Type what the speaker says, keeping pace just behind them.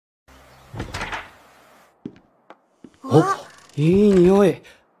お、いい匂い。師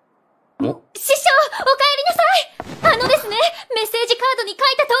匠、お帰りなさい。ですね、メッセージカードに書い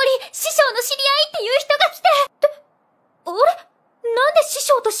た通り、師匠の知り合いっていう人が来て。あれ？なんで師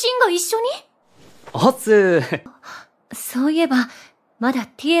匠とシンが一緒に？おつ。そういえば、まだ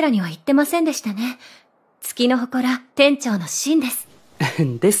ティエラには行ってませんでしたね。月の祠、店長のシンです。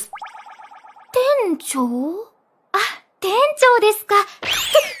です。店長？あ、店長ですか。店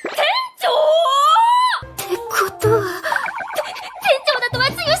長！ってことは、店長だとは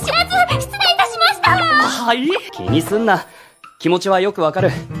つゆ知らず、失礼いたしました。はい？気にすんな。気持ちはよくわかる。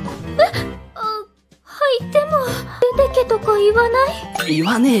はい、でも、出てけとか言わない？言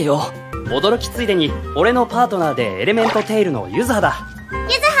わねえよ。驚きついでに、俺のパートナーでエレメントテイルのユズハだ。ユ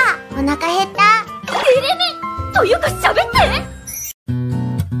ズハ、お腹減った。エレメントいうか喋って！